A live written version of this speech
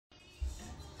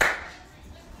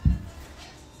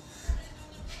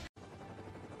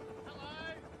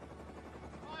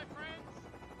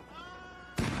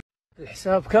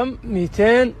الحساب كم؟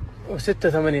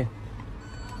 286.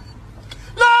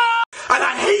 And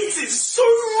I hate it so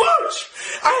much!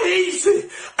 I hate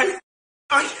it!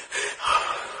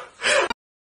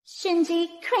 Shinji,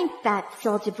 crank that,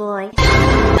 soldier boy.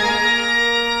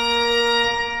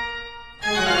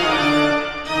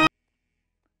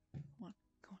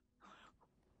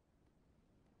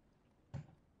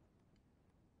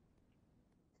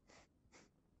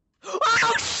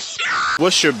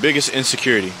 What's your biggest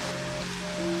insecurity?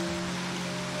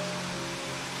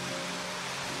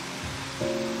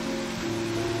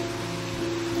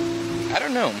 I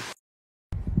don't know.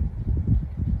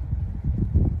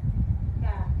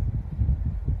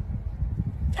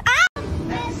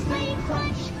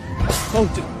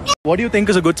 What do you think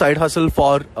is a good side hustle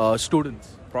for students?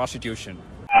 Prostitution.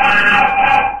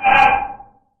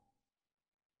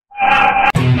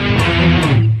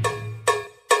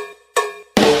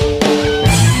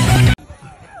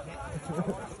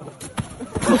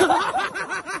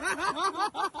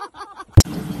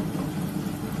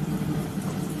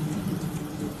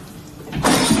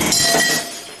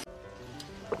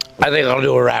 I think I'll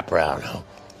do a wraparound.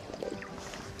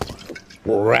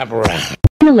 We'll wrap around.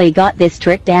 Finally got this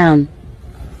trick down.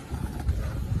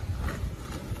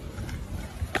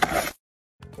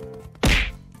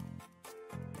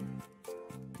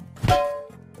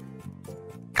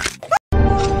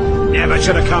 Never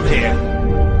should have come here.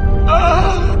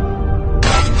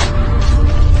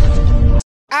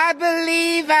 I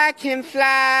believe I can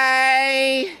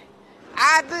fly.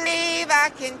 I believe I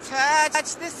can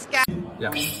touch the sky.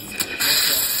 Yeah.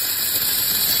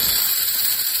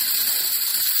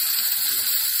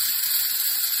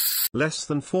 Less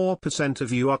than 4%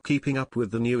 of you are keeping up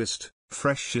with the newest,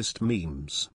 freshest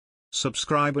memes.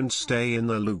 Subscribe and stay in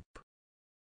the loop.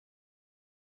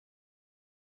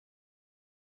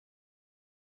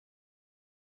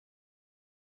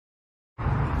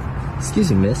 Excuse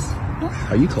me, miss.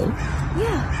 Are you cold?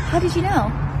 Yeah, how did you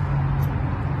know?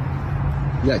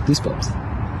 You got goosebumps.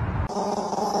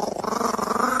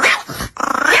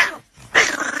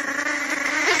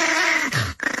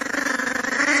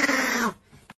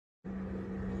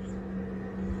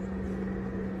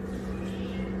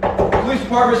 Police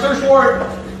department, search warrant.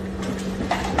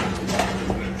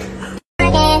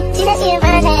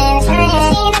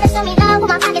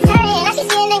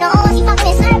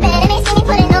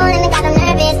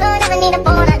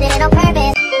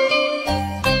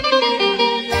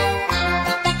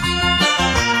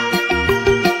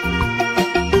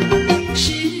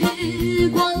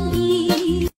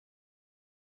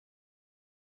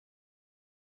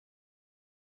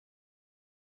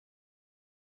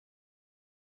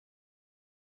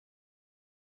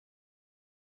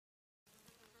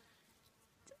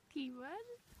 What?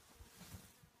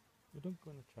 Don't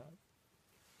go in the trap.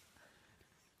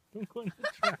 Don't go in the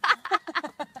trap.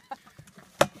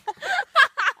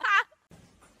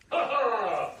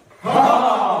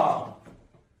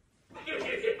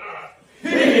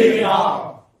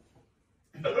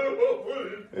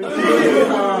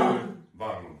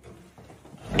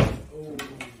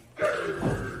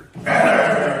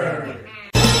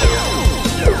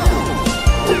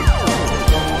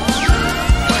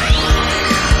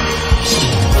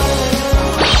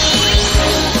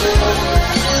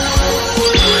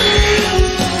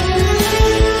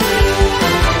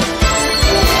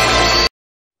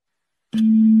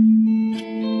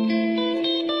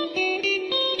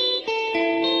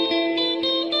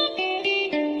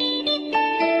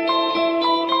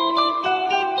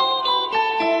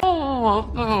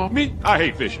 Me? I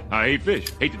hate fishing. I hate fish.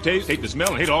 Hate the taste, hate the smell,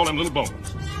 and hate all them little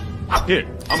bones. Here,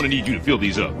 I'm gonna need you to fill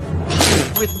these up.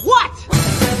 With what?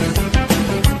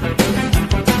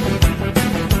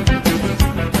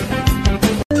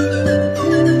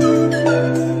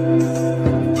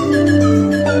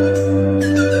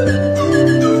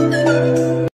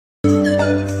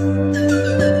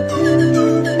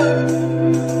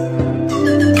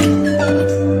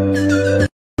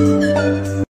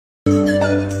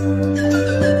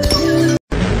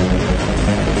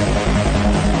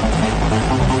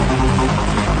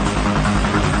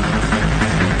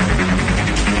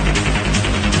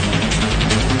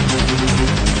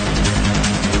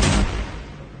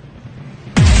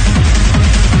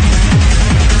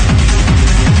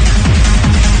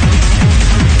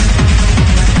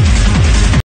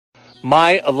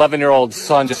 My 11-year-old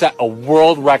son just set a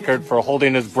world record for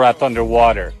holding his breath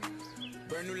underwater.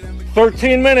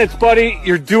 13 minutes, buddy.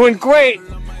 You're doing great.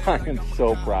 I am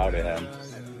so proud of him.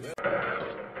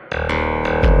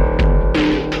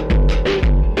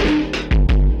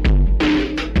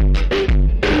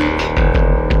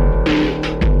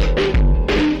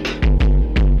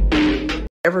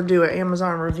 ever do an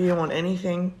Amazon review on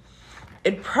anything,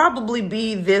 it'd probably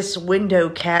be this window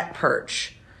cat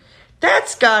perch.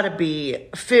 That's gotta be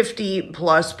 50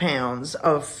 plus pounds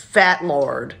of fat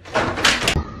lard.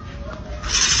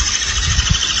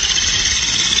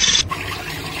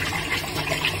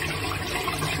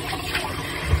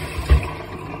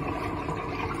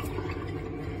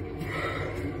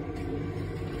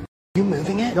 You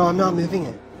moving it? No, I'm not moving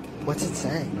it. What's it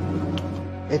say?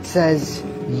 It says,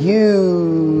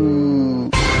 you...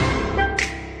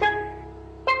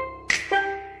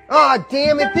 Aw, oh,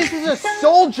 damn it, this is a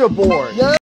soldier board!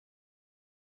 No.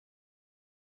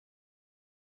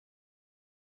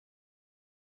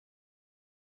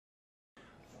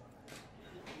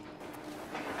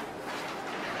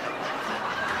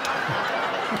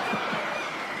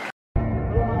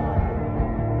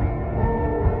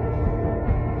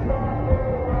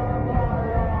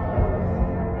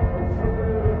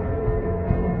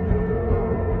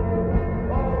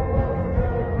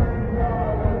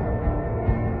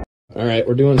 Alright,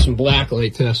 we're doing some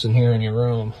blacklight testing here in your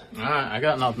room. Alright, I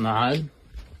got nothing to hide.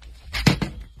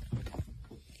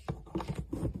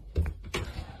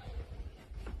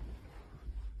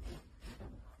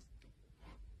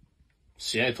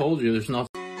 See, I told you there's nothing.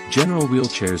 General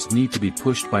wheelchairs need to be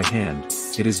pushed by hand.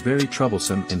 It is very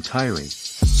troublesome and tiring.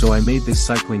 So I made this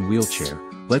cycling wheelchair.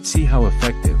 Let's see how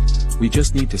effective. We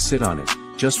just need to sit on it.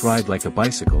 Just ride like a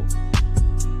bicycle.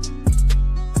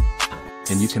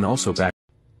 And you can also back.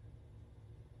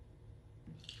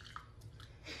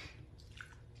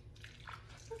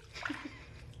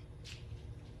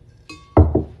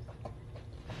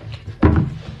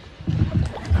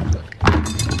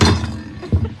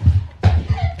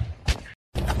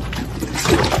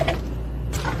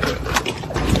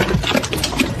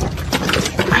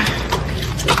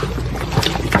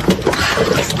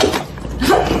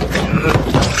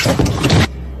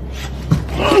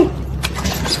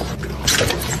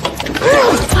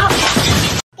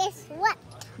 Guess what?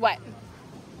 What?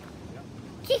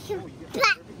 Chicken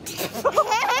butt.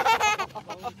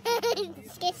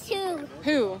 Guess who?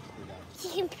 Who?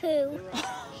 Chicken poo.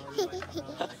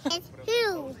 It's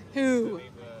who? Who?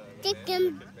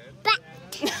 Chicken butt.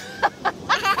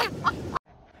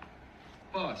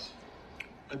 Boss,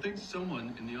 I think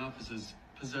someone in the office is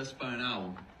possessed by an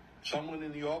owl. Someone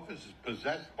in the office is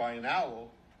possessed by an owl?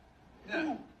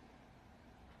 Yeah.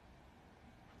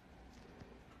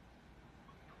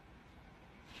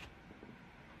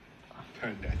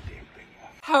 Turn that damn thing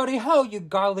off. Howdy ho, you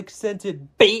garlic-scented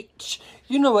bitch.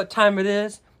 You know what time it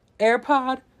is.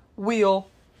 AirPod, wheel.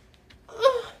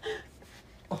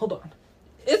 Hold on.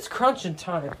 It's crunching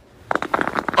time.